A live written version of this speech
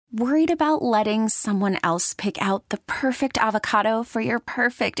Worried about letting someone else pick out the perfect avocado for your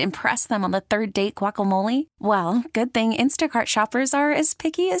perfect impress them on the third date guacamole? Well, good thing Instacart shoppers are as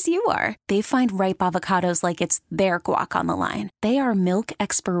picky as you are. They find ripe avocados like it's their guac on the line. They are milk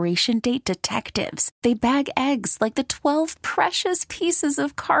expiration date detectives. They bag eggs like the 12 precious pieces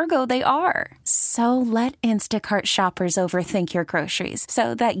of cargo they are. So let Instacart shoppers overthink your groceries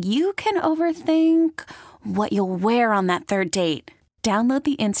so that you can overthink what you'll wear on that third date. Download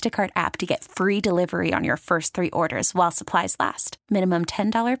the Instacart app to get free delivery on your first 3 orders while supplies last. Minimum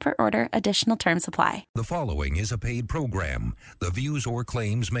 $10 per order. Additional terms apply. The following is a paid program. The views or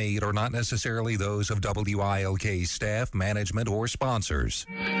claims made are not necessarily those of WILK staff, management, or sponsors.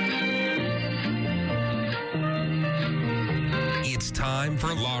 It's time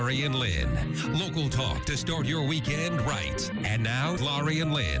for Laurie and Lynn. Local talk to start your weekend right. And now, Laurie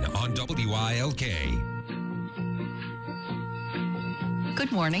and Lynn on WILK.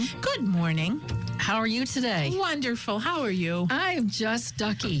 Good morning. Good morning. How are you today? Wonderful. How are you? I'm just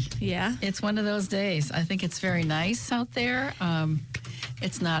ducky. Yeah? It's one of those days. I think it's very nice out there.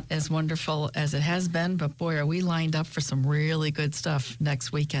 It's not as wonderful as it has been, but boy, are we lined up for some really good stuff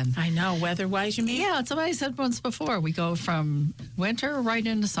next weekend. I know. Weather-wise, you mean? Yeah, it's what I said once before. We go from winter right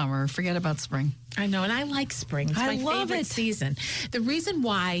into summer. Forget about spring. I know, and I like spring. It's my favorite season. The reason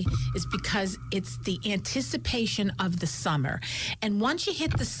why is because it's the anticipation of the summer. And once you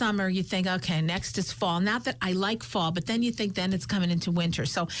hit the summer, you think, okay, next is fall. Not that I like fall, but then you think then it's coming into winter.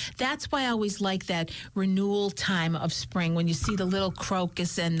 So that's why I always like that renewal time of spring when you see the little crocus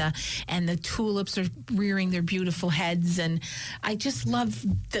and the tulips are rearing their beautiful heads. And I just love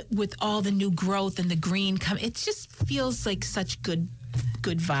with all the new growth and the green coming. It just feels like such good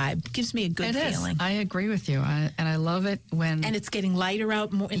vibe. Gives me a good feeling. I agree with you. And I love it when... And it's getting lighter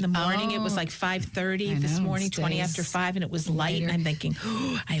out in the morning. It was like 5:30 this morning, 20 after 5, and it was light. Later. And I'm thinking,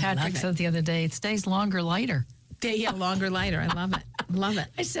 Patrick love it. said the other day, it stays longer, lighter. Yeah, longer, lighter. I love it. Love it.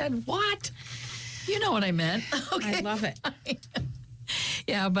 I said, what? You know what I meant. Okay. I love it.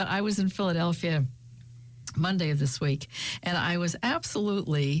 Yeah, but I was in Philadelphia Monday of this week, and I was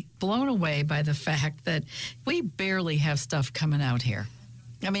absolutely blown away by the fact that we barely have stuff coming out here.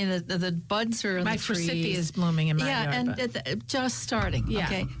 I mean, the buds are in the trees. My forsythia is blooming in my yard. Yeah, and just starting. Yeah.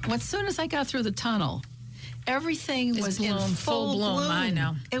 Okay. Well, as soon as I got through the tunnel, everything was in full bloom. I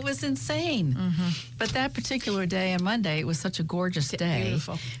know. It was insane. Mm-hmm. But that particular day on Monday, it was such a gorgeous day.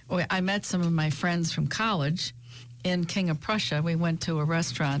 Beautiful. I met some of my friends from college in King of Prussia. We went to a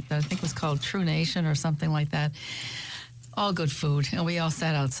restaurant that I think was called True Nation or something like that. All good food, and we all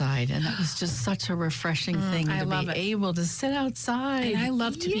sat outside, and it was just such a refreshing thing to be able to sit outside. And I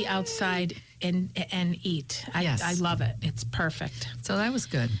love to be outside and eat. I love it. It's perfect. So that was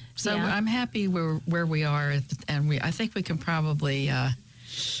good. So I'm happy where we are, and I think we can probably,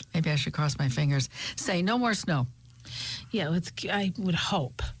 maybe I should cross my fingers, say no more snow. Yeah, I would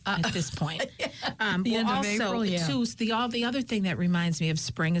hope at this point. The end of April, too, the other thing that reminds me of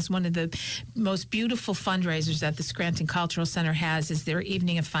spring is one of the most beautiful fundraisers that the Scranton Cultural Center has is their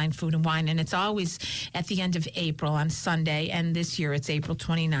Evening of Fine Food and Wine, and it's always at the end of April on Sunday, and this year it's April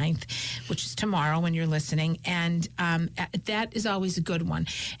 29th, which is tomorrow when you're listening, and that is always a good one.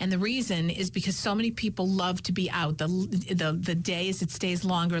 And the reason is because so many people love to be out. The days, it stays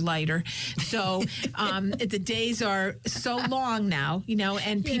longer, lighter. So the days are so long now,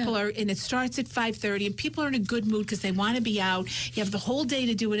 and people are, and it starts at 5:30, and people are in a good mood because they want to be out. You have the whole day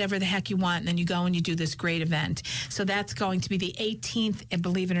to do whatever the heck you want, and then you go and you do this great event. So that's going to be the 18th, and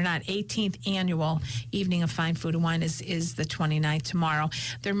believe it or not, 18th annual Evening of Fine Food and Wine is the 29th tomorrow.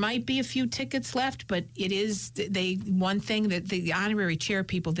 There might be a few tickets left, but it is, one thing that the honorary chair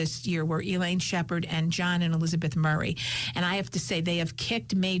people this year were Elaine Shepard and John and Elizabeth Murray. And I have to say, they have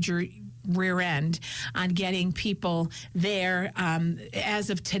kicked major rear end on getting people there. As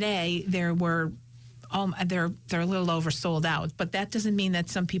of today, they're a little oversold out, but that doesn't mean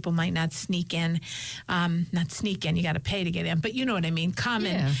that some people might not sneak in. You got to pay to get in, but you know what I mean. Come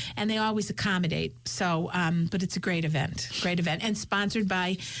in, and they always accommodate. So, but it's a great event, and sponsored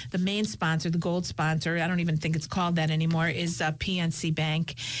by the main sponsor, the gold sponsor. I don't even think it's called that anymore. Is PNC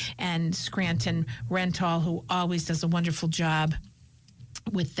Bank and Scranton Rental, who always does a wonderful job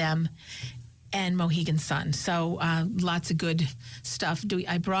with them, and Mohegan Sun. So lots of good stuff. We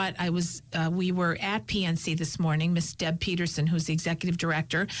were at PNC this morning. Miss Deb Peterson, who's the executive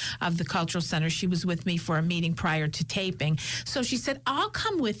director of the Cultural Center, she was with me for a meeting prior to taping. So she said, I'll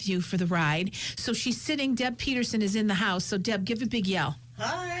come with you for the ride. So she's sitting, Deb Peterson is in the house. So Deb, give a big yell.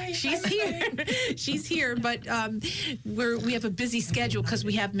 Hi. She's here. She's here, but we have a busy schedule because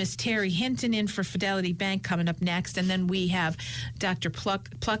we have Miss Terry Hinton in for Fidelity Bank coming up next, and then we have Dr.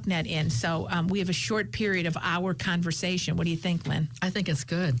 Plucknet in. So we have a short period of our conversation. What do you think, Lynn? I think it's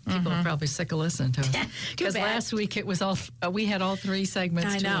good. People are probably sick of listening to it. Because bad. last week it was all we had all three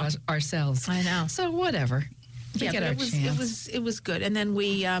segments to ourselves. I know. So whatever. We get our chance. It was good. And then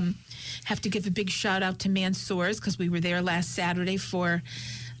we have to give a big shout out to Mansour's because we were there last Saturday for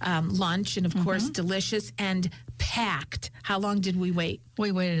lunch, and of course delicious and packed. How long did we wait?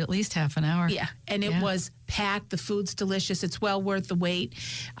 We waited at least half an hour. Yeah, and it was packed. The food's delicious. It's well worth the wait.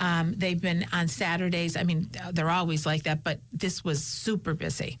 They've been on Saturdays. I mean, they're always like that, but this was super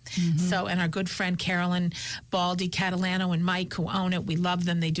busy. So, and our good friend Carolyn Baldy Catalano and Mike, who own it, we love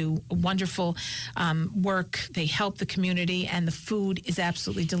them. They do wonderful work. They help the community, and the food is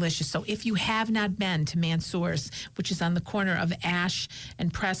absolutely delicious. So if you have not been to Mansour's, which is on the corner of Ash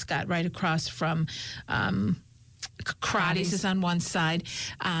and Prescott, right across from Karate is on one side,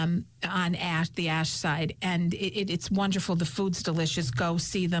 on the Ash side, and it's wonderful. The food's delicious. Go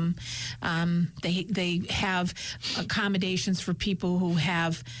see them. They have accommodations for people who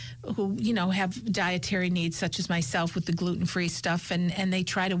have dietary needs, such as myself with the gluten-free stuff, and they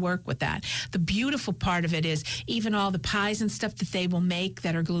try to work with that. The beautiful part of it is even all the pies and stuff that they will make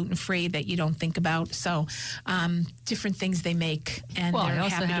that are gluten-free that you don't think about. So different things they make, and they're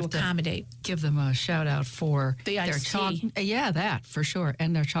happy to accommodate. Give them a shout out for their tea. Yeah, that for sure,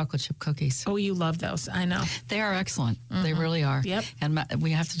 and their chocolate chip cookies. Oh, you love those. I know. They are excellent. They really are. Yep. And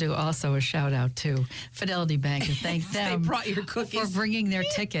we have to do also a shout out to Fidelity Bank and thank them they brought your cookies. for bringing their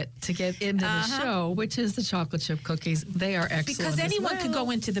ticket to get into the show, which is the chocolate chip cookies. They are excellent. Because anyone could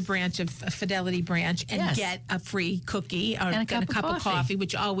go into the branch of Fidelity branch and get a free cookie or and a cup of coffee,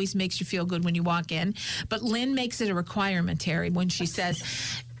 which always makes you feel good when you walk in. But Lynn makes it a requirement, Terry, when she says,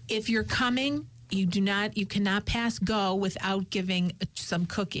 if you're coming, you cannot pass go without giving some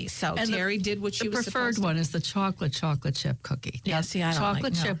cookies. So and Terry did what she was supposed to. The preferred one is the chocolate chip cookie. Yeah, see, I don't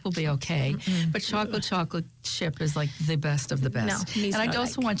chocolate chip will be okay, but chocolate chip is like the best of the best. No, and I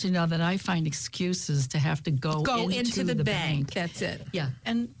also want you to know that I find excuses to have to go into the bank. That's it. Yeah,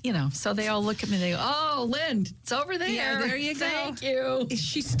 and so they all look at me. They go, "Oh, Lynn, it's over there. Yeah, there you go. Thank you."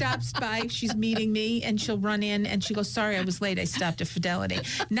 She stops by. She's meeting me, and she'll run in, and she goes, "Sorry, I was late. I stopped at Fidelity,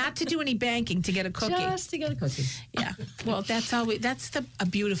 not to do any banking, to get a cookie. Just to get a cookie." Yeah. Well, that's a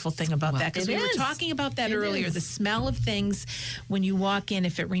beautiful thing about that, because we were talking about that earlier. The smell of things when you walk in,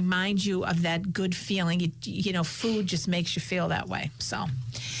 if it reminds you of that good feeling, food just makes you feel that way. So,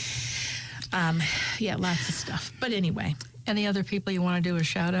 lots of stuff. But anyway. Any other people you want to do a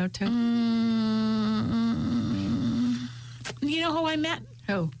shout out to? You know who I met?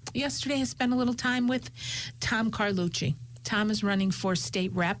 Who? Yesterday I spent a little time with Tom Carlucci. Tom is running for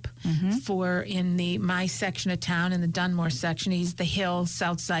state rep for in my section of town, in the Dunmore section. He's the Hill,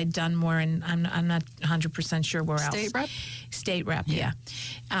 Southside Dunmore, and I'm not 100% sure where else. State rep? State rep, yeah.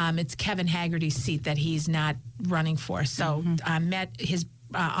 It's Kevin Haggerty's seat that he's not running for. So I met his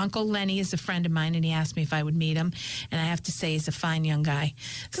Uncle Lenny is a friend of mine, and he asked me if I would meet him. And I have to say, he's a fine young guy.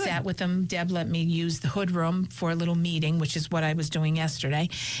 Good. Sat with him. Deb let me use the hood room for a little meeting, which is what I was doing yesterday.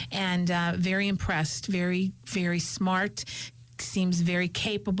 And very impressed, very, very smart, seems very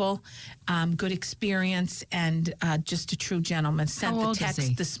capable, good experience, and just a true gentleman. Sent the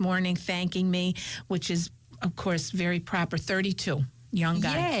text this morning thanking me, which is, of course, very proper. 32. Young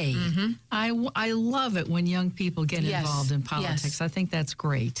guy. Yay. I love it when young people get involved in politics. Yes. I think that's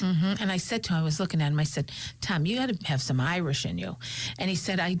great. And I said to him, I was looking at him, I said, Tom, you got to have some Irish in you. And he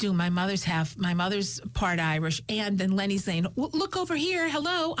said, I do. My mother's part Irish. And then Lenny's saying, well, look over here.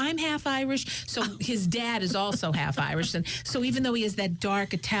 Hello, I'm half Irish. So his dad is also half Irish. And so even though he has that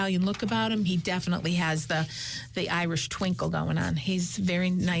dark Italian look about him, he definitely has the Irish twinkle going on. He's a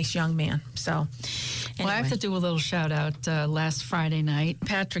very nice young man. So anyway. Well, I have to do a little shout out. Last Friday night,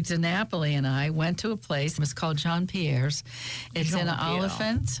 Patrick DiNapoli and I went to a place. It's called Jean Pierre's. It's in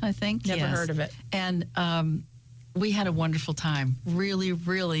Oliphant, I think. Never heard of it. And we had a wonderful time. Really,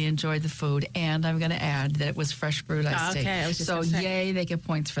 really enjoyed the food. And I'm going to add that it was fresh brewed iced tea. Okay, I was just so gonna say. Yay, they get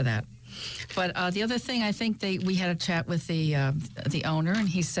points for that. But the other thing, I think we had a chat with the owner, and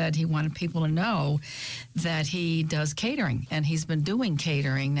he said he wanted people to know that he does catering, and he's been doing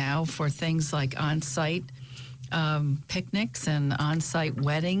catering now for things like on-site picnics and on-site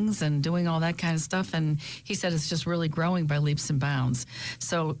weddings and doing all that kind of stuff. And he said it's just really growing by leaps and bounds.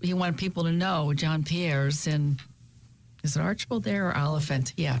 So he wanted people to know John Pierre's in is it Archibald there or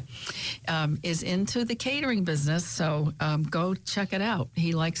Oliphant? Yeah. Is into the catering business. So go check it out.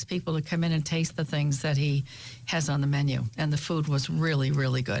 He likes people to come in and taste the things that he has on the menu. And the food was really,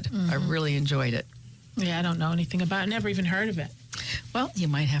 really good. I really enjoyed it. Yeah, I don't know anything about it. Never even heard of it. Well, you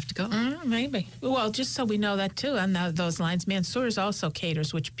might have to go. Maybe. Well, just so we know that, too, on those lines. Mansour's also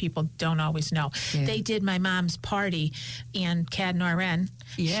caters, which people don't always know. Yeah. They did my mom's party in Cadden RN,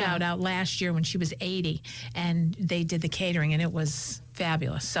 shout out, last year when she was 80, and they did the catering, and it was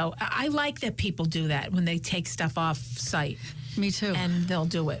fabulous. So I like that people do that when they take stuff off site. Me too. And they'll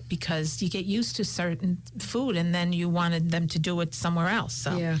do it because you get used to certain food and then you wanted them to do it somewhere else.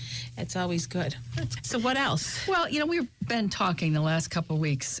 So it's always good. So what else? Well, we've been talking the last couple of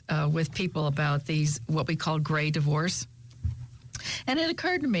weeks with people about these, what we call gray divorce. And it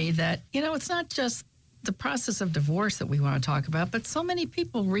occurred to me that, it's not just the process of divorce that we want to talk about, but so many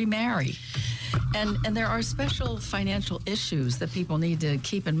people remarry. And there are special financial issues that people need to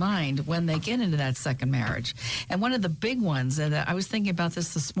keep in mind when they get into that second marriage. And one of the big ones, and I was thinking about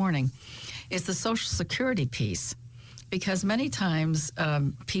this morning, is the Social Security piece. Because many times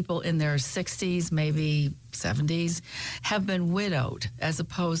people in their 60s, maybe 70s, have been widowed as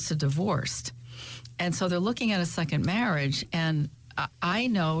opposed to divorced. And so they're looking at a second marriage, and I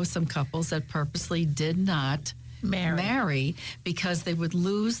know some couples that purposely did not marry because they would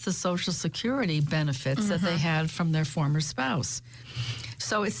lose the Social Security benefits that they had from their former spouse.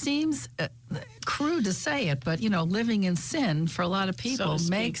 So it seems crude to say it, but, living in sin for a lot of people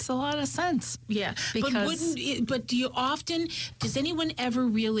makes a lot of sense. Yeah. But do you often, does anyone ever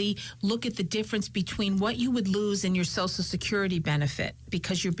really look at the difference between what you would lose in your Social Security benefit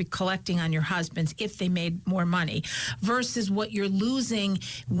because you're collecting on your husband's if they made more money versus what you're losing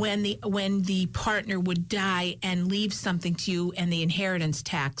when the partner would die and leave something to you and the inheritance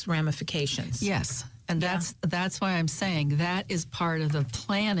tax ramifications? Yes. And that's why I'm saying that is part of the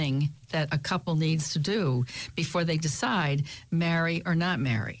planning that a couple needs to do before they decide marry or not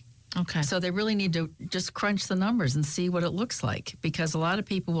marry. Okay. So they really need to just crunch the numbers and see what it looks like, because a lot of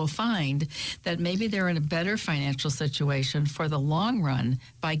people will find that maybe they're in a better financial situation for the long run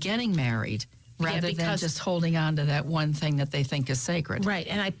by getting married rather than just holding on to that one thing that they think is sacred. Right,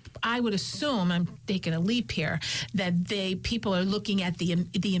 and I would assume, I'm taking a leap here, that people are looking at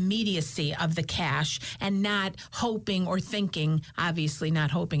the immediacy of the cash and not hoping or thinking, obviously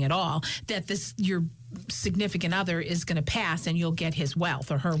not hoping at all, that your significant other is going to pass and you'll get his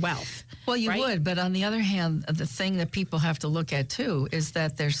wealth or her wealth. Well, you would, but on the other hand, the thing that people have to look at too is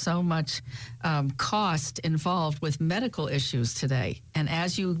that there's so much cost involved with medical issues today. And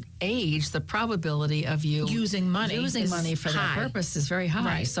as you age, the probability of you using money for that purpose is very high.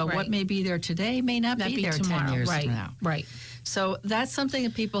 Right, so what may be there today may not be there tomorrow. 10 years right, from now. Right. So that's something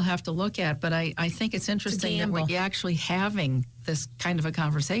that people have to look at. But I think it's interesting that we're actually having this kind of a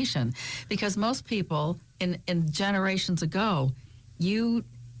conversation, because most people in generations ago,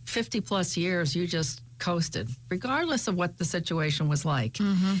 50 plus years, you just coasted, regardless of what the situation was like.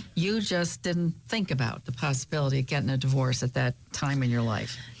 You just didn't think about the possibility of getting a divorce at that time in your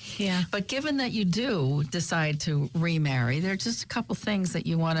life. Yeah. But given that you do decide to remarry, there are just a couple things that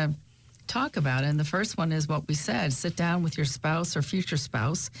you want to talk about. And the first one is what we said: sit down with your spouse or future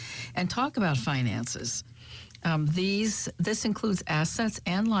spouse and talk about finances. This includes assets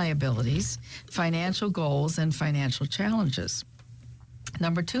and liabilities, financial goals, and financial challenges.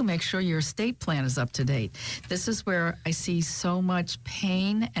 Number 2, make sure your estate plan is up to date. This is where I see so much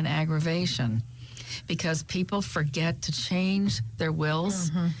pain and aggravation, because people forget to change their wills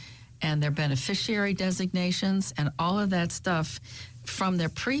and their beneficiary designations and all of that stuff from their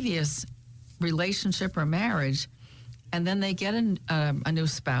previous relationship or marriage. And then they get a new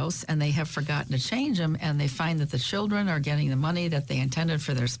spouse and they have forgotten to change them, and they find that the children are getting the money that they intended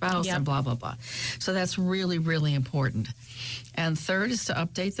for their spouse and blah, blah, blah. So that's really, really important. And third is to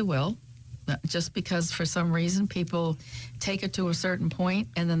update the will, just because for some reason people take it to a certain point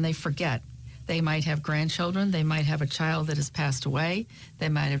and then they forget. They might have grandchildren. They might have a child that has passed away. They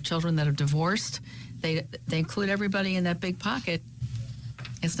might have children that are divorced. They include everybody in that big pocket.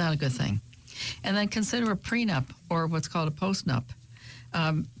 It's not a good thing. And then consider a prenup or what's called a postnup.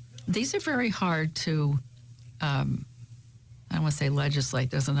 These are very hard to, I don't want to say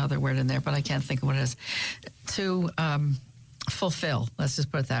legislate, there's another word in there, but I can't think of what it is, to fulfill, let's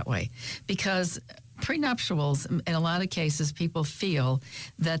just put it that way. Because prenuptials, in a lot of cases, people feel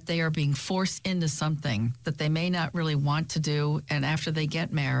that they are being forced into something that they may not really want to do, and after they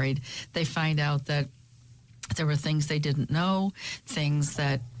get married, they find out that there were things they didn't know, things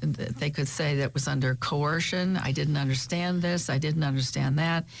that they could say that was under coercion. I didn't understand this, I didn't understand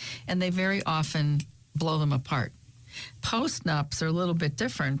that. And they very often blow them apart. Post-nups are a little bit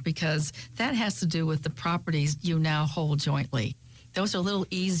different because that has to do with the properties you now hold jointly. Those are a little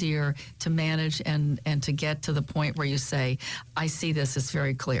easier to manage and to get to the point where you say, I see this as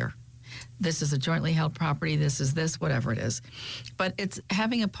very clear. This is a jointly held property, this is this, whatever it is. But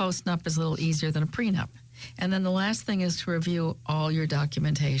having a post-nup is a little easier than a prenup. And then the last thing is to review all your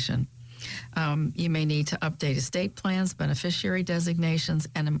documentation. You may need to update estate plans, beneficiary designations,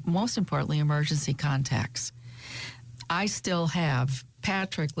 and most importantly, emergency contacts. I still have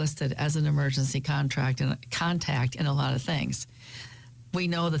Patrick listed as an emergency contact in a lot of things. We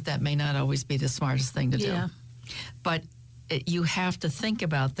know that may not always be the smartest thing to do. But you have to think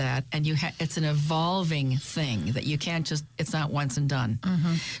about that, and it's an evolving thing that you can't just, it's not once and done.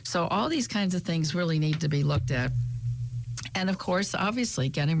 Mm-hmm. So all these kinds of things really need to be looked at. And of course, obviously,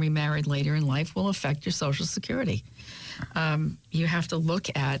 getting remarried later in life will affect your Social Security. You have to look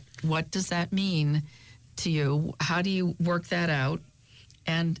at what does that mean to you? How do you work that out?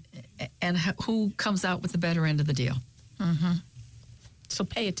 And who comes out with the better end of the deal? Mm-hmm. So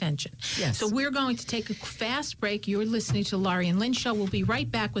pay attention. Yes. So we're going to take a fast break. You're listening to Laurie and Lynn Show. We'll be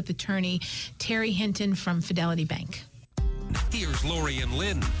right back with attorney Terry Hinton from Fidelity Bank. Here's Laurie and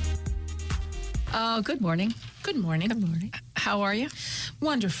Lynn. Good morning. Good morning. Good morning. How are you?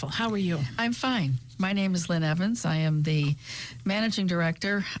 Wonderful. How are you? I'm fine. My name is Lynn Evans. I am the managing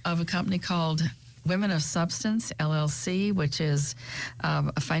director of a company called Women of Substance, LLC, which is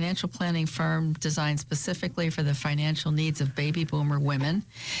a financial planning firm designed specifically for the financial needs of baby boomer women.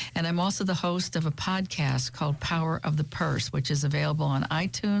 And I'm also the host of a podcast called Power of the Purse, which is available on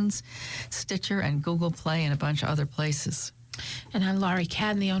iTunes, Stitcher, and Google Play, and a bunch of other places. And I'm Laurie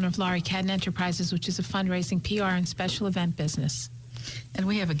Cadden, the owner of Laurie Cadden Enterprises, which is a fundraising, PR, and special event business. And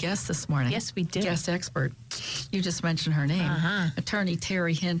we have a guest this morning. Yes, we do. Guest expert. You just mentioned her name. Uh-huh. Attorney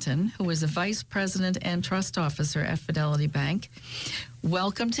Terry Hinton, who is a vice president and trust officer at Fidelity Bank.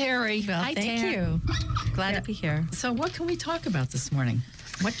 Welcome, Terry. Well, Hi, thank Terry. you. Glad to be here. So what can we talk about this morning?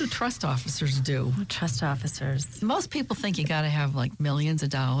 What do trust officers do? Trust officers. Most people think you got to have like millions of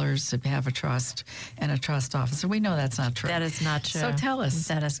dollars to have a trust and a trust officer. We know that's not true. That is not true. So tell us.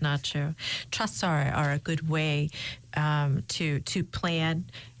 That is not true. Trusts are a good way to plan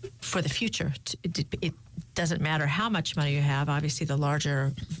for the future. It doesn't matter how much money you have. Obviously, the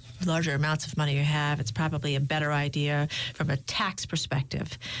larger amounts of money you have, it's probably a better idea from a tax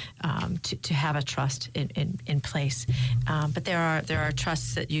perspective to have a trust in place. But there are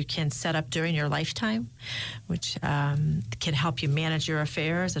trusts that you can set up during your lifetime, which can help you manage your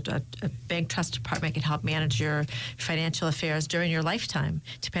affairs. A bank trust department can help manage your financial affairs during your lifetime,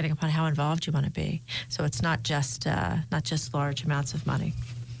 depending upon how involved you want to be. So it's not just large amounts of money.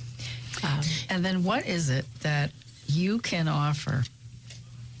 And then what is it that you can offer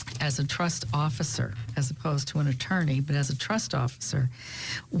as a trust officer, as opposed to an attorney, but as a trust officer?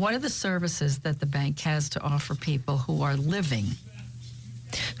 What are the services that the bank has to offer people who are living?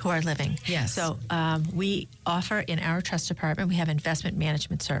 Yes. So we offer in our trust department, we have investment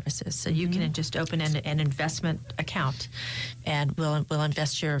management services. So you can just open an investment account, and we'll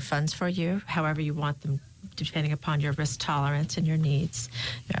invest your funds for you however you want them, depending upon your risk tolerance and your needs,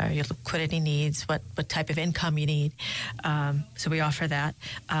 your liquidity needs, what type of income you need. So we offer that.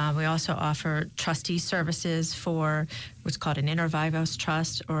 We also offer trustee services for what's called an inter vivos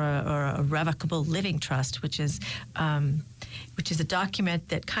trust or a revocable living trust, which is a document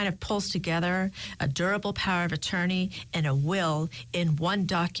that kind of pulls together a durable power of attorney and a will in one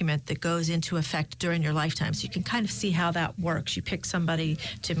document that goes into effect during your lifetime. So you can kind of see how that works. You pick somebody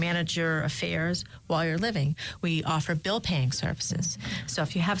to manage your affairs while you're living. We offer bill paying services. So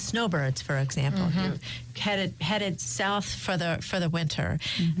if you have snowbirds, for example, you're headed south for the winter,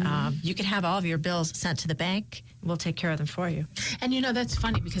 you can have all of your bills sent to the bank. We'll take care of them for you. And that's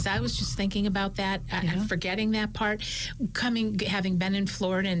funny because I was just thinking about that and forgetting that part. Having been in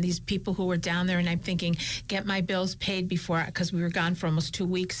Florida and these people who were down there, and I'm thinking, get my bills paid before, because we were gone for almost 2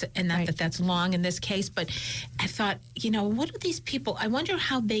 weeks, and not that that's long in this case, but I thought, what do these people, I wonder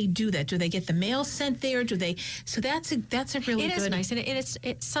how they do that. Do they get the mail sent there? Do they? So that's a really good. It is nice, and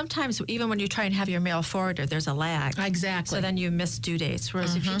it's sometimes even when you try and have your mail forwarded, there's a lag. Exactly. So then you miss due dates.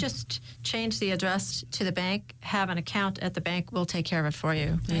 Whereas if you just change the address to the bank, have an account at the bank, we'll take care of it for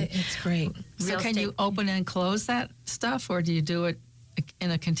you. It's great. So can you open and close that stuff, or do you do it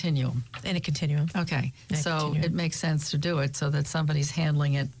in a continuum? In a continuum. Okay. So continuum. it makes sense to do it so that somebody's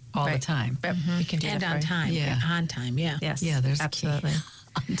handling it all the time. We can do And that on for you. time. Yeah. On time, yeah. Yes. Yeah, there's absolutely.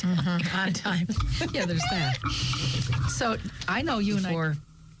 on time. On time. Yeah, there's that. So I know you and I were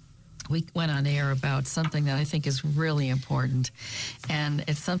we went on air about something that I think is really important, and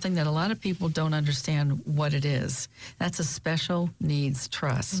it's something that a lot of people don't understand what it is. That's a special needs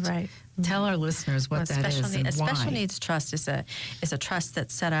trust. Right. Tell our listeners what that is and a why. special needs trust is a trust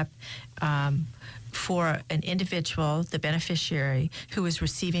that's set up for an individual, the beneficiary, who is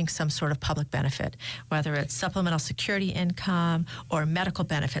receiving some sort of public benefit, whether it's supplemental security income or medical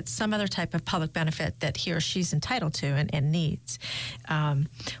benefits, some other type of public benefit that he or she's entitled to and needs.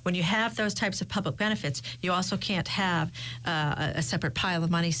 When you have those types of public benefits, you also can't have a separate pile of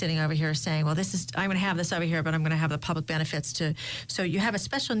money sitting over here saying, well, I'm going to have this over here, but I'm going to have the public benefits too. So you have a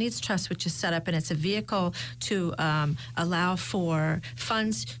special needs trust, which is set up, and it's a vehicle to allow for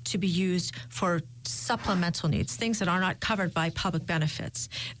funds to be used for supplemental needs, things that are not covered by public benefits.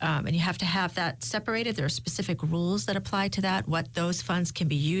 And you have to have that separated. There are specific rules that apply to that, what those funds can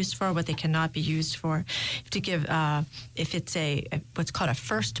be used for, what they cannot be used for. To give, if it's what's called a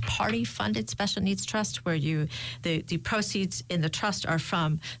first-party funded special needs trust, where the proceeds in the trust are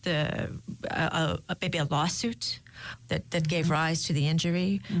from maybe a lawsuit that gave rise to the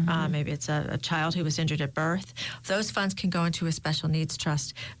injury. Maybe it's a child who was injured at birth. Those funds can go into a special needs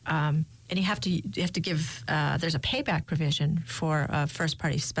trust. And you have to give. There's a payback provision for a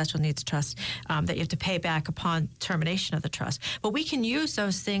first-party special needs trust that you have to pay back upon termination of the trust. But we can use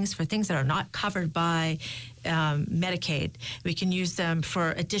those things for things that are not covered by Medicaid. We can use them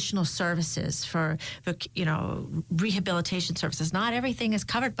for additional services, for rehabilitation services. Not everything is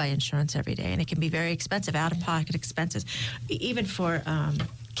covered by insurance every day, and it can be very expensive, out-of-pocket expenses, even for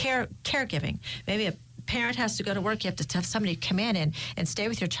caregiving. Maybe a parent has to go to work. You have to have somebody come in and stay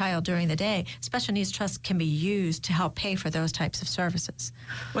with your child during the day. Special needs trust can be used to help pay for those types of services.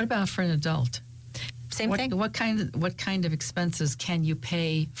 What about for an adult? Same thing. What kind of expenses can you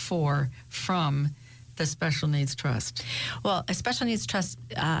pay for from the special needs trust? Well, a special needs trust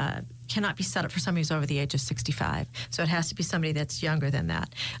cannot be set up for somebody who's over the age of 65. So it has to be somebody that's younger than that,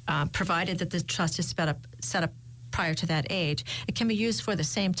 provided that the trust is set up prior to that age. It can be used for the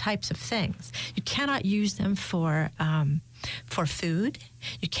same types of things. You cannot use them for food.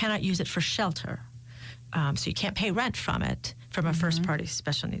 You cannot use it for shelter. So you can't pay rent from it, from a first-party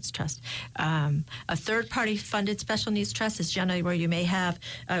special needs trust. A third-party funded special needs trust is generally where you may have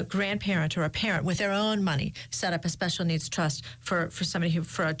a grandparent or a parent with their own money set up a special needs trust for somebody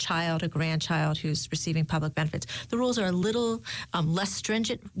for a child, a grandchild who's receiving public benefits. The rules are a little less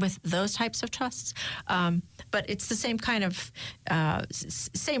stringent with those types of trusts, but it's the same kind of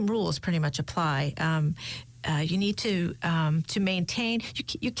same rules pretty much apply. You need to maintain.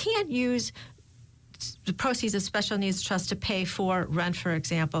 You can't use the proceeds of special needs trust to pay for rent, for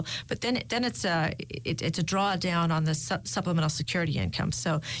example, but then it's a drawdown on the supplemental security income.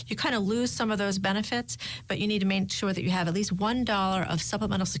 So you kind of lose some of those benefits, but you need to make sure that you have at least $1 of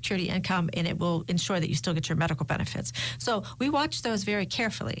supplemental security income, and it will ensure that you still get your medical benefits. So we watch those very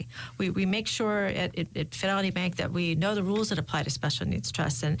carefully. We make sure at Fidelity Bank that we know the rules that apply to special needs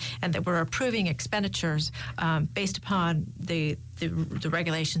trusts, and that we're approving expenditures based upon the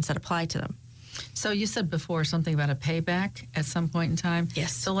regulations that apply to them. So you said before something about a payback at some point in time.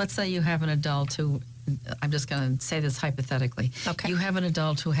 Yes. So let's say you have an adult who, I'm just going to say this hypothetically. Okay. You have an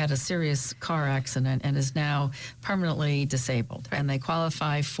adult who had a serious car accident and is now permanently disabled, and they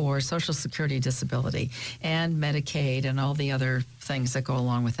qualify for Social Security disability and Medicaid and all the other things that go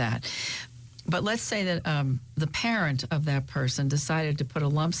along with that. But let's say that the parent of that person decided to put a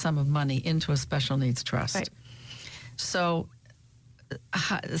lump sum of money into a special needs trust. Right. So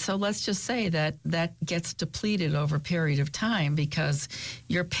let's just say that gets depleted over a period of time because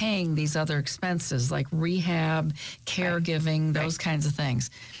you're paying these other expenses like rehab, caregiving, those kinds of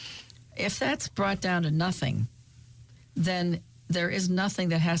things. If that's brought down to nothing, then there is nothing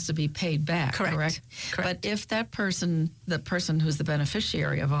that has to be paid back, correct? But if that person, the person who's the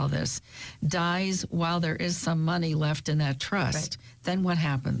beneficiary of all this, dies while there is some money left in that trust, then what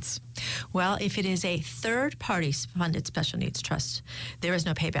happens? Well, if it is a third-party funded special needs trust, there is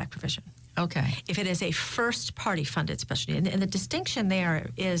no payback provision. Okay. If it is a first-party funded special needs, and the distinction there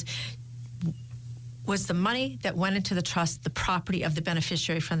is, was the money that went into the trust the property of the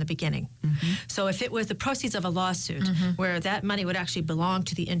beneficiary from the beginning? Mm-hmm. So if it was the proceeds of a lawsuit where that money would actually belong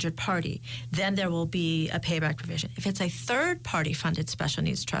to the injured party, then there will be a payback provision. If it's a third-party funded special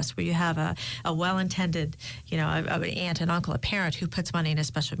needs trust where you have a well-intended, an aunt, an uncle, a parent who puts money in a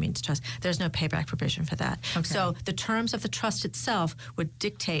special needs trust, there's no payback provision for that. Okay. So the terms of the trust itself would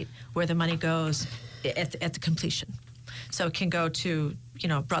dictate where the money goes at the completion. So it can go to,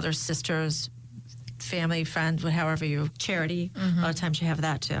 brothers, sisters, family, friend, however you, charity. A lot of times you have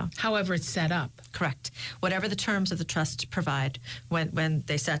that too. However it's set up. Correct. Whatever the terms of the trust provide when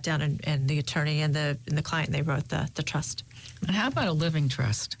they sat down and the attorney and the client, they wrote the trust. And how about a living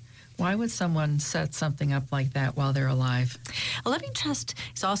trust? Why would someone set something up like that while they're alive? A living trust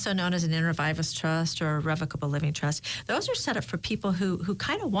is also known as an inter vivos trust or a revocable living trust. Those are set up for people who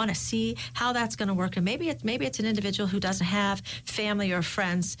kind of want to see how that's going to work. And maybe it's an individual who doesn't have family or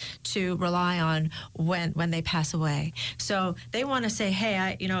friends to rely on when they pass away. So they want to say,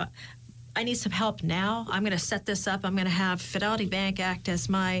 hey, I need some help now. I'm going to set this up. I'm going to have Fidelity Bank act as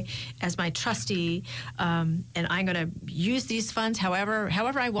my trustee, and I'm going to use these funds however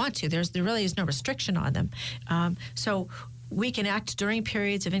I want to. There really is no restriction on them. So we can act during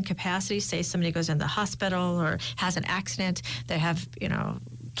periods of incapacity. Say somebody goes in the hospital or has an accident. They have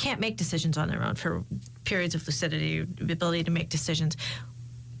can't make decisions on their own for periods of lucidity, the ability to make decisions.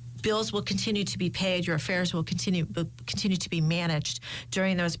 Bills will continue to be paid. Your affairs will continue to be managed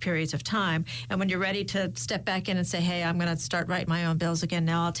during those periods of time. And when you're ready to step back in and say, hey, I'm going to start writing my own bills again,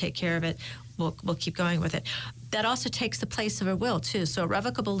 now I'll take care of it, we'll keep going with it. That also takes the place of a will, too. So a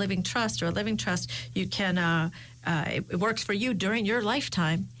revocable living trust or a living trust, you can it works for you during your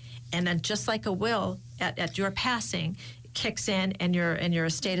lifetime. And then just like a will, at your passing, it kicks in and your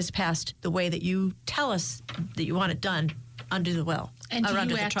estate is passed the way that you tell us that you want it done under the will. And do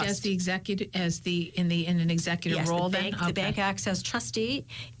you act as the executive, in an executive role? Yes, the bank acts as trustee,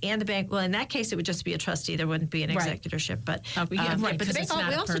 and the bank. Well, in that case, it would just be a trustee. There wouldn't be an executorship. But right. But the bank,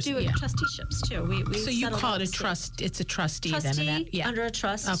 we also do trusteeships too. We so you call it a trust? It's a trustee then? Under a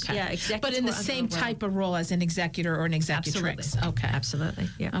trust. Okay. Yeah, executor. But in the same type of role as an executor or an executrix. Absolutely. Okay. Absolutely.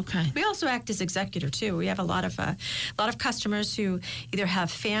 Yeah. Okay. We also act as executor too. We have a lot of customers who either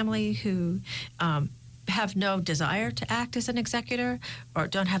have family who. Have no desire to act as an executor or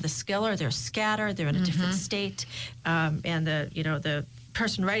don't have the skill or they're scattered, they're in a different state, and the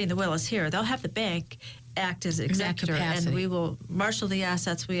person writing the will is here. They'll have the bank act as executor, and we will marshal the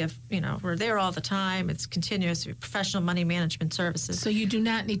assets. We have, we're there all the time. It's continuous professional money management services. So you do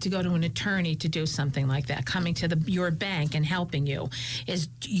not need to go to an attorney to do something like that. Coming to your bank and helping you is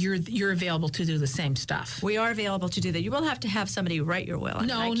you're available to do the same stuff. We are available to do that. You will have to have somebody write your will. I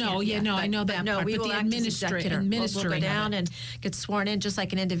know that part. We but will the act as executor. We'll go down and get sworn in just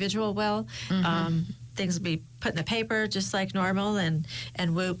like an individual will. Things will be put in the paper just like normal, and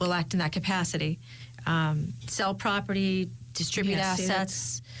we'll act in that capacity. Sell property, distribute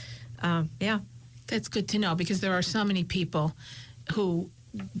assets. That's good to know, because there are so many people who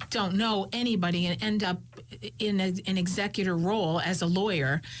don't know anybody and end up in an executor role as a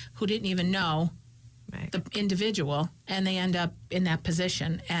lawyer who didn't even know the individual, and they end up in that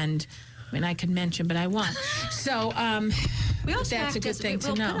position. And I mean, I could mention, but I won't. So we also that's a good thing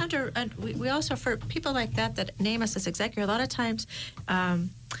to know. We also, for people like that name us as executor, a lot of times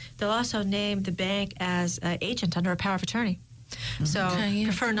they'll also name the bank as an agent under a power of attorney. So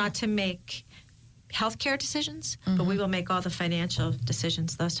prefer not to make healthcare decisions, but we will make all the financial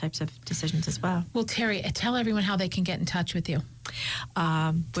decisions, those types of decisions as well. Well, Terry, tell everyone how they can get in touch with you.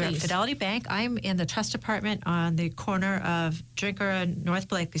 We're at Fidelity Bank. I'm in the trust department on the corner of Drinker and North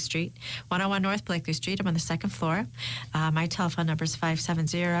Blakely Street, 101 North Blakely Street. I'm on the second floor. My telephone number is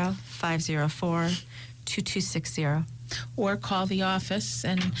 570-504-2260. Or call the office,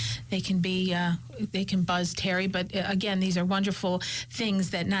 and they can buzz Terry. But again, these are wonderful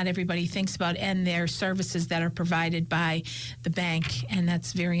things that not everybody thinks about, and they're services that are provided by the bank, and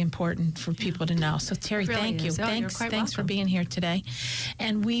that's very important for people to know. So Terry, thank you. Thanks for being here today.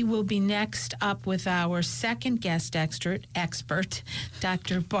 And we will be next up with our second guest expert,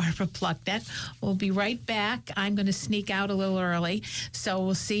 Dr. Barbara Plucknett. We'll be right back. I'm going to sneak out a little early, so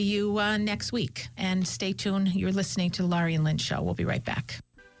we'll see you next week. And stay tuned. You're listening to the Laurie and Lynn Show. We'll be right back.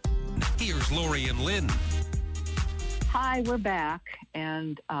 Here's Laurie and Lynn. Hi, we're back,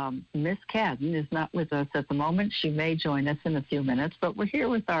 and Miss Cadden is not with us at the moment. She may join us in a few minutes, but we're here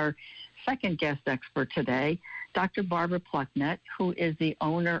with our second guest expert today, Dr. Barbara Plucknett, who is the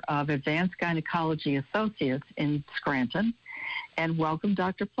owner of Advanced Gynecology Associates in Scranton. And welcome,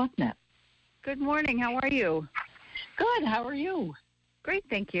 Dr. Plucknett. Good morning. How are you? Good. How are you? Great,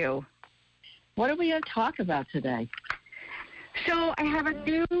 thank you. What are we going to talk about today? So I have a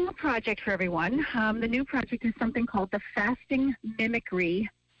new project for everyone. The new project is something called the Fasting Mimicry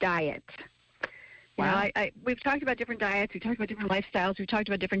Diet. Wow. We've talked about different diets. We've talked about different lifestyles. We've talked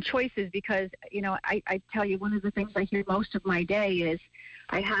about different choices because, I tell you, one of the things I hear most of my day is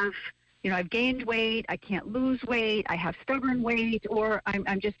I've gained weight, I can't lose weight, I have stubborn weight, or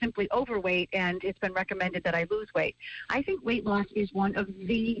I'm just simply overweight, and it's been recommended that I lose weight. I think weight loss is one of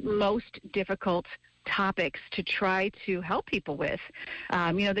the most difficult topics to try to help people with.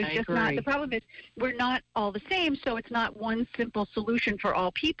 There's just not, the problem is we're not all the same, so it's not one simple solution for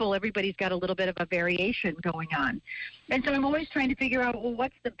all people. Everybody's got a little bit of a variation going on. And so I'm always trying to figure out, well,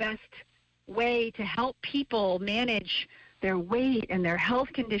 what's the best way to help people manage their weight and their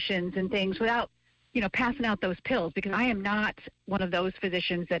health conditions and things without, passing out those pills, because I am not one of those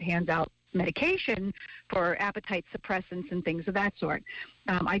physicians that hands out medication for appetite suppressants and things of that sort.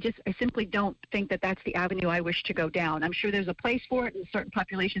 I simply don't think that that's the avenue I wish to go down. I'm sure there's a place for it in certain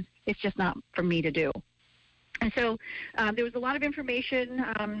populations. It's just not for me to do. And so there was a lot of information.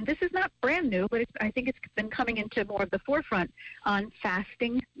 This is not brand new, but I think it's been coming into more of the forefront on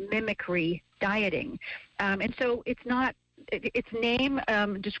fasting mimicry dieting. And so its name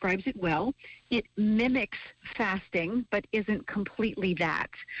describes it well. It mimics fasting, but isn't completely that.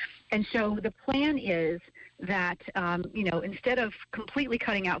 And so the plan is that, instead of completely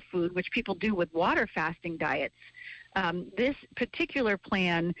cutting out food, which people do with water fasting diets, this particular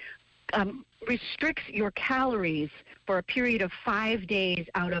plan restricts your calories for a period of 5 days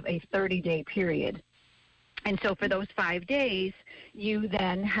out of a 30-day period. And so for those 5 days, you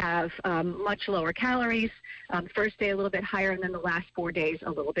then have much lower calories. First day a little bit higher, and then the last 4 days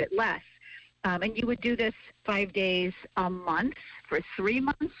a little bit less. And you would do this 5 days a month for 3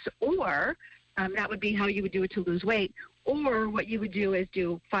 months, or that would be how you would do it to lose weight. Or what you would do is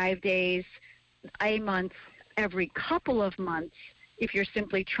do 5 days a month every couple of months if you're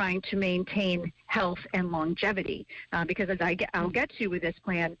simply trying to maintain health and longevity. Because as I'll get to with this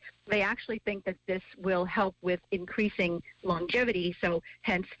plan, they actually think that this will help with increasing longevity, so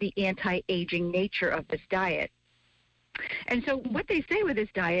hence the anti-aging nature of this diet. And so what they say with this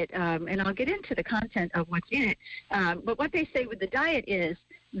diet, and I'll get into the content of what's in it, but what they say with the diet is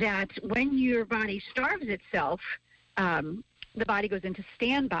that when your body starves itself, the body goes into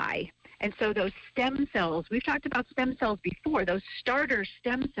standby. And so those stem cells, we've talked about stem cells before, those starter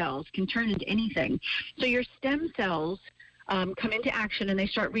stem cells can turn into anything. So your stem cells come into action, and they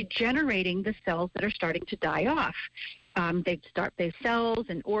start regenerating the cells that are starting to die off. They cells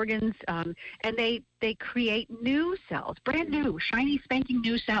and organs, and they create new cells, brand new, shiny, spanking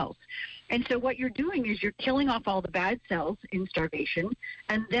new cells. And so what you're doing is you're killing off all the bad cells in starvation,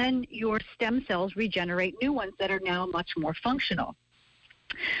 and then your stem cells regenerate new ones that are now much more functional.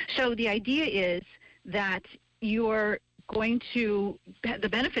 So the idea is that you're going to, the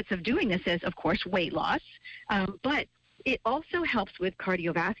benefits of doing this is, of course, weight loss, but it also helps with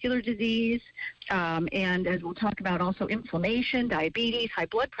cardiovascular disease, and as we'll talk about, also inflammation, diabetes, high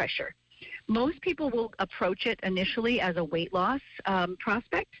blood pressure. Most people will approach it initially as a weight loss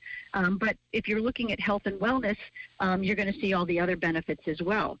prospect, but if you're looking at health and wellness, you're going to see all the other benefits as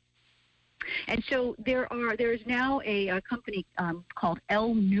well. And so there is now a company called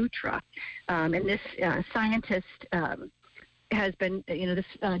L-Nutra, and this scientist has been, this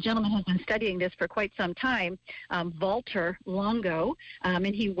gentleman has been studying this for quite some time, Walter Longo, and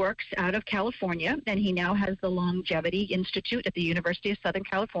he works out of California, and he now has the Longevity Institute at the University of Southern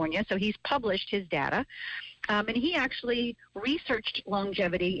California, so he's published his data. And he actually researched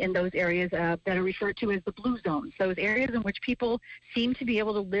longevity in those areas that are referred to as the blue zones, those areas in which people seem to be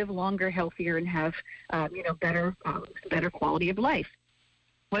able to live longer, healthier, and have, better quality of life.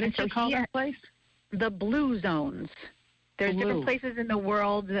 What did you call that place? The blue zones. There's different places in the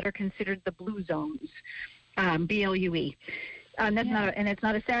world that are considered the blue zones, BLUE. And it's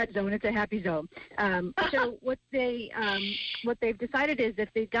not a sad zone; it's a happy zone. So what they've decided is that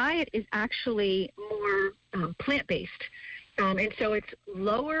the diet is actually more plant-based, and so it's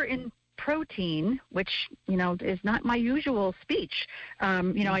lower in protein, which is not my usual speech.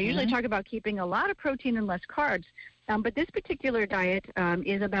 I usually talk about keeping a lot of protein and less carbs. But this particular diet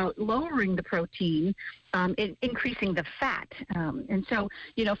is about lowering the protein, increasing the fat. And so,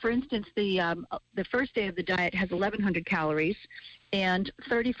 for instance, the first day of the diet has 1,100 calories, and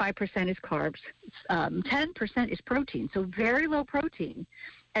 35% is carbs, 10% is protein, so very low protein,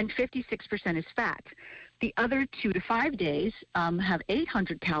 and 56% is fat. The other 2 to 5 days have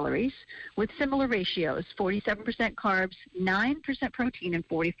 800 calories with similar ratios, 47% carbs, 9% protein, and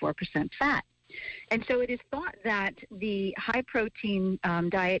 44% fat. And so it is thought that the high-protein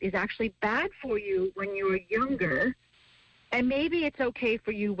diet is actually bad for you when you're younger, and maybe it's okay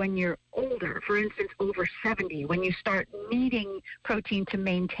for you when you're older, for instance, over 70, when you start needing protein to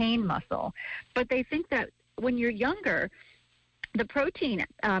maintain muscle. But they think that when you're younger, the protein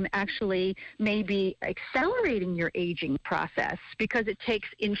actually may be accelerating your aging process because it takes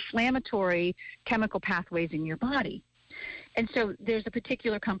inflammatory chemical pathways in your body. And so there's a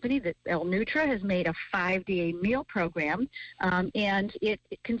particular company that L-Nutra has made a 5-day meal program, and it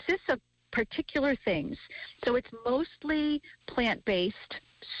consists of particular things. So it's mostly plant-based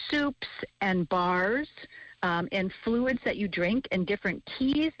soups and bars, and fluids that you drink and different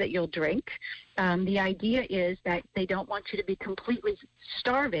teas that you'll drink. The idea is that they don't want you to be completely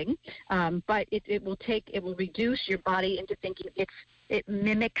starving, but it will reduce your body into thinking it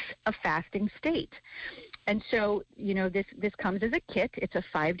mimics a fasting state. And so, this comes as a kit. It's a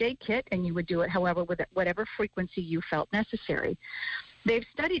 5-day kit, and you would do it, however, with whatever frequency you felt necessary. They've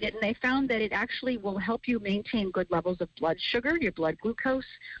studied it, and they found that it actually will help you maintain good levels of blood sugar, your blood glucose.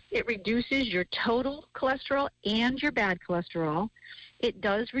 It reduces your total cholesterol and your bad cholesterol. It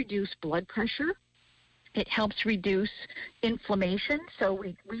does reduce blood pressure. It helps reduce inflammation. So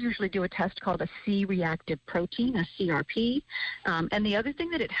we usually do a test called a C-reactive protein, a CRP. And the other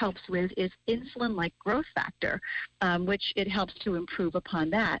thing that it helps with is insulin-like growth factor, which it helps to improve upon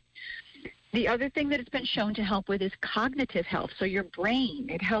that. The other thing that it's been shown to help with is cognitive health. So your brain,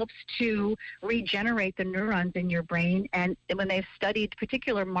 it helps to regenerate the neurons in your brain. And when they've studied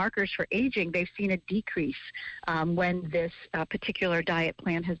particular markers for aging, they've seen a decrease when this particular diet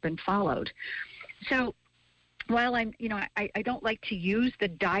plan has been followed. So while I don't like to use the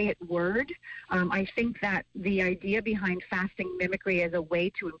diet word, I think that the idea behind fasting mimicry as a way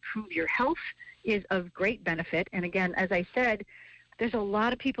to improve your health is of great benefit. And again, as I said, there's a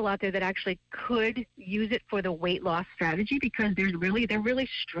lot of people out there that actually could use it for the weight loss strategy because they're really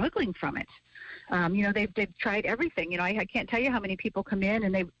struggling from it. They've tried everything. I can't tell you how many people come in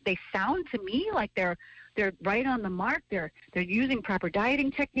and they sound to me like they're right on the mark. They're using proper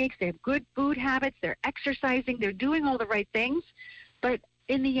dieting techniques. They have good food habits. They're exercising. They're doing all the right things, but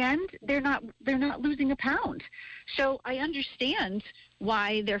in the end, they're not losing a pound. So I understand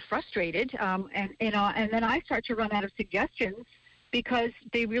why they're frustrated. And then I start to run out of suggestions because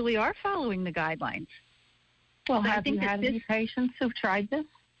they really are following the guidelines. Well, have you had any patients who've tried this?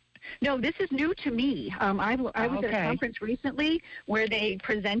 No, this is new to me. I was at a conference recently where they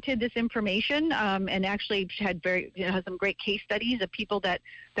presented this information and actually had some great case studies of people that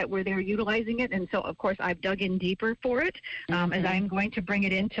were there utilizing it. And so, of course, I've dug in deeper for it as I'm going to bring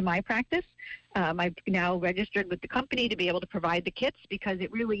it into my practice. I've now registered with the company to be able to provide the kits because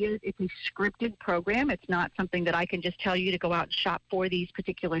it's a scripted program. It's not something that I can just tell you to go out and shop for these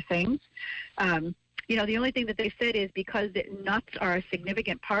particular things. The only thing that they said is because nuts are a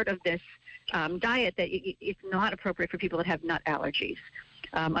significant part of this diet, that it's not appropriate for people that have nut allergies.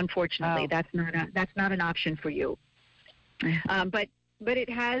 Unfortunately, that's not an option for you. But it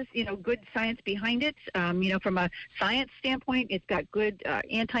has, good science behind it. From a science standpoint, it's got good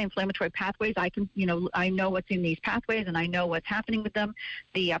anti-inflammatory pathways. I know what's in these pathways, and I know what's happening with them.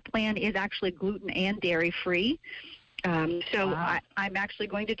 The plan is actually gluten and dairy-free. I'm actually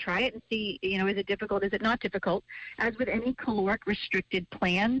going to try it and see, is it difficult? Is it not difficult? As with any caloric restricted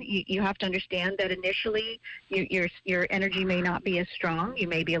plan, you have to understand that initially your energy may not be as strong. You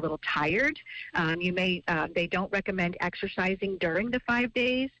may be a little tired. They don't recommend exercising during the 5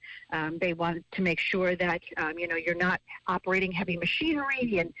 days. They want to make sure that, you're not operating heavy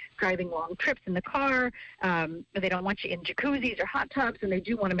machinery and driving long trips in the car. They don't want you in jacuzzis or hot tubs, and they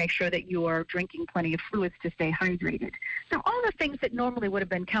do want to make sure that you are drinking plenty of fluids to stay hydrated. So all the things that normally would have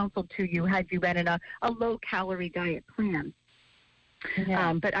been counseled to you had you been in a low-calorie diet plan.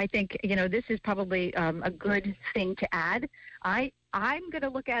 Yeah. But I think, this is probably a good thing to add. I'm going to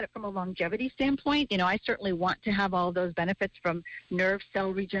look at it from a longevity standpoint. I certainly want to have all those benefits from nerve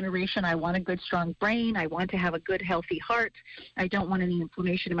cell regeneration. I want a good, strong brain. I want to have a good, healthy heart. I don't want any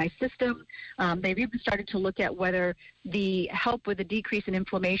inflammation in my system. They've even started to look at whether the help with the decrease in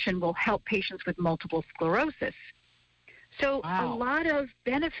inflammation will help patients with multiple sclerosis. So a lot of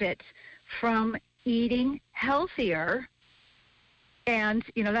benefits from eating healthier. And,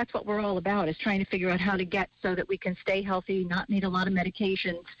 that's what we're all about, is trying to figure out how to get so that we can stay healthy, not need a lot of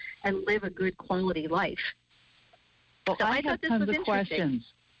medications, and live a good quality life. Well, so I have tons of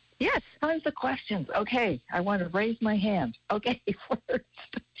questions. Yes. Tons of questions. Okay, I want to raise my hand. Okay, first,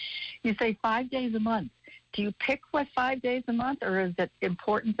 you say 5 days a month. Do you pick what 5 days a month, or is it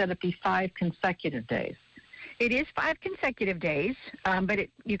important that it be 5 consecutive days? It is 5 consecutive days, but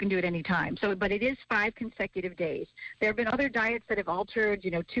you can do it any time. But it is 5 consecutive days. There have been other diets that have altered,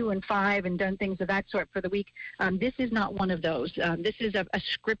 2 and 5 and done things of that sort for the week. This is not one of those. This is a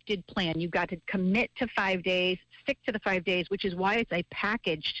scripted plan. You've got to commit to 5 days, stick to the 5 days, which is why it's a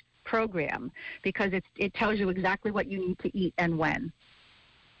packaged program, because it tells you exactly what you need to eat and when.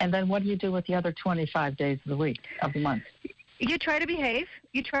 And then what do you do with the other 25 days of the month? You try to behave.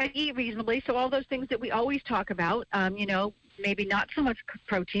 You try to eat reasonably. So all those things that we always talk about, maybe not so much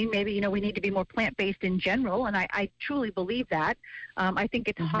protein. Maybe, we need to be more plant-based in general, and I truly believe that. I think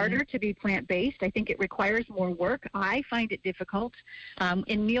it's harder to be plant-based. I think it requires more work. I find it difficult.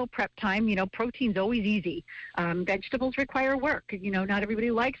 In meal prep time, protein's always easy. Vegetables require work. Not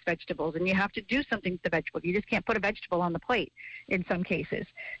everybody likes vegetables, and you have to do something with the vegetable. You just can't put a vegetable on the plate in some cases.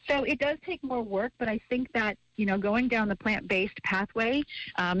 So it does take more work, but I think that, going down the plant-based pathway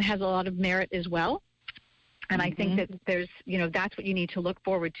has a lot of merit as well. And I think that there's, that's what you need to look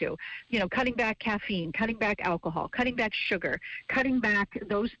forward to. Cutting back caffeine, cutting back alcohol, cutting back sugar, cutting back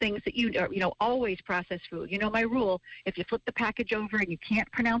those things that always processed food. My rule, if you flip the package over and you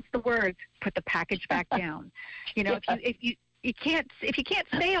can't pronounce the words, put the package back down. If you can't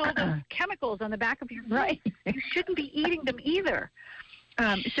say all those chemicals on the back of your food, you shouldn't be eating them either.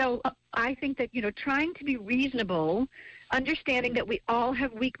 So I think that, trying to be reasonable, understanding that we all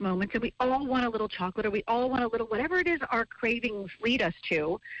have weak moments and we all want a little chocolate or we all want a little whatever it is our cravings lead us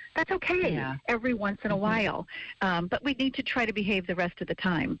to, that's okay every once in a while. But we need to try to behave the rest of the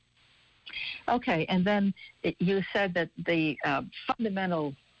time. Okay, and then you said that the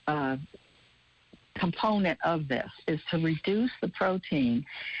fundamental component of this is to reduce the protein,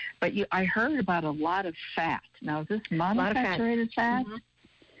 but I heard about a lot of fat. Now, is this monounsaturated fat?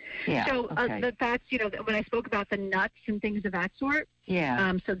 Yeah. So the fats, when I spoke about the nuts and things of that sort,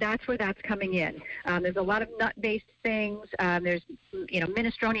 so that's where that's coming in. There's a lot of nut-based things. There's,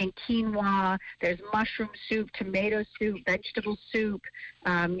 minestrone and quinoa. There's mushroom soup, tomato soup, vegetable soup.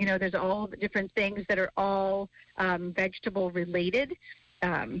 There's all the different things that are all vegetable-related.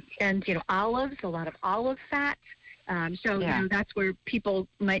 And, olives, a lot of olive fat. That's where people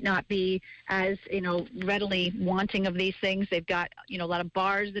might not be as, readily wanting of these things. They've got, a lot of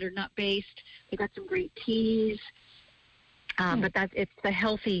bars that are nut-based. They've got some great teas. But it's the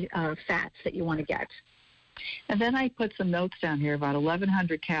healthy fats that you want to get. And then I put some notes down here about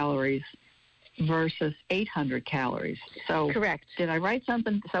 1,100 calories versus 800 calories. So correct. Did I write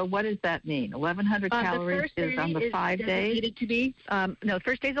something? So what does that mean? 1,100 calories is on the 5 days? Needed to be. No, the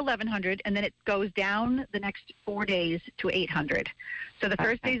first day is 1,100, and then it goes down the next 4 days to 800. So the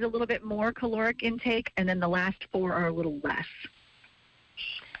first day is a little bit more caloric intake, and then the last 4 are a little less.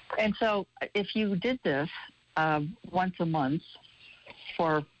 And so if you did this once a month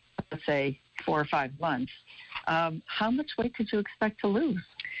for, let's say, 4 or 5 months, how much weight could you expect to lose?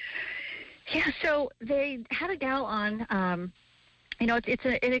 Yeah, so they had a gal on. It's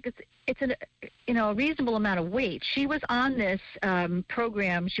a reasonable amount of weight. She was on this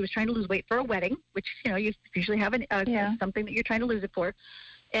program. She was trying to lose weight for a wedding, which you usually have something that you're trying to lose it for.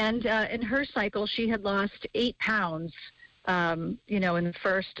 And in her cycle, she had lost 8 pounds. In the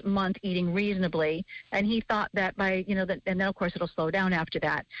first month eating reasonably, and he thought that by and then of course it'll slow down after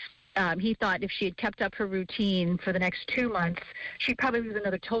that. He thought if she had kept up her routine for the next 2 months, she'd probably lose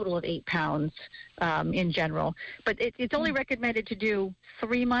another total of 8 pounds in general. But it's only recommended to do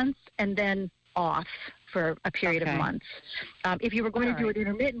 3 months and then off for a period of months. If you were going to do it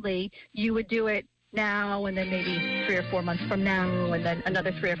intermittently, you would do it now and then maybe 3 or 4 months from now and then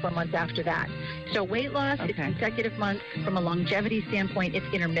another 3 or 4 months after that. So weight loss is consecutive months. From a longevity standpoint, it's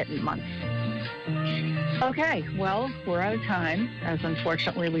intermittent months. Okay, well, we're out of time, as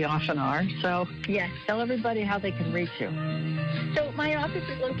unfortunately we often are. So, tell everybody how they can reach you. So my office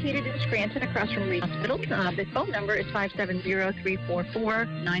is located in Scranton, across from Reed Hospital. The phone number is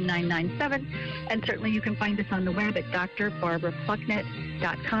 570-344-9997. And certainly you can find us on the web at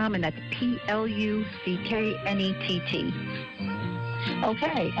drbarbaraPlucknett.com, and that's Plucknett.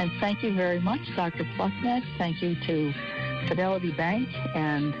 Okay, and thank you very much, Dr. Plucknett. Thank you to Fidelity Bank,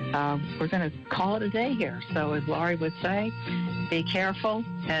 and we're going to call it a day here. So as Laurie would say, be careful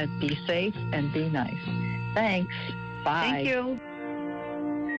and be safe and be nice. Thanks. Bye. Thank you.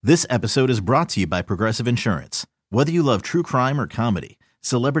 This episode is brought to you by Progressive Insurance. Whether you love true crime or comedy,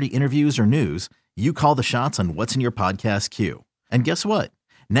 celebrity interviews or news, you call the shots on what's in your podcast queue. And guess what?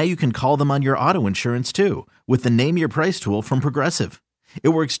 Now you can call them on your auto insurance too with the Name Your Price tool from Progressive. It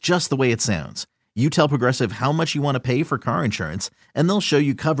works just the way it sounds. You tell Progressive how much you want to pay for car insurance, and they'll show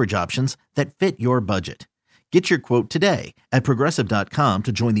you coverage options that fit your budget. Get your quote today at Progressive.com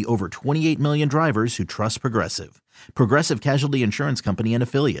to join the over 28 million drivers who trust Progressive. Progressive Casualty Insurance Company and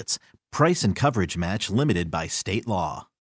Affiliates. Price and coverage match limited by state law.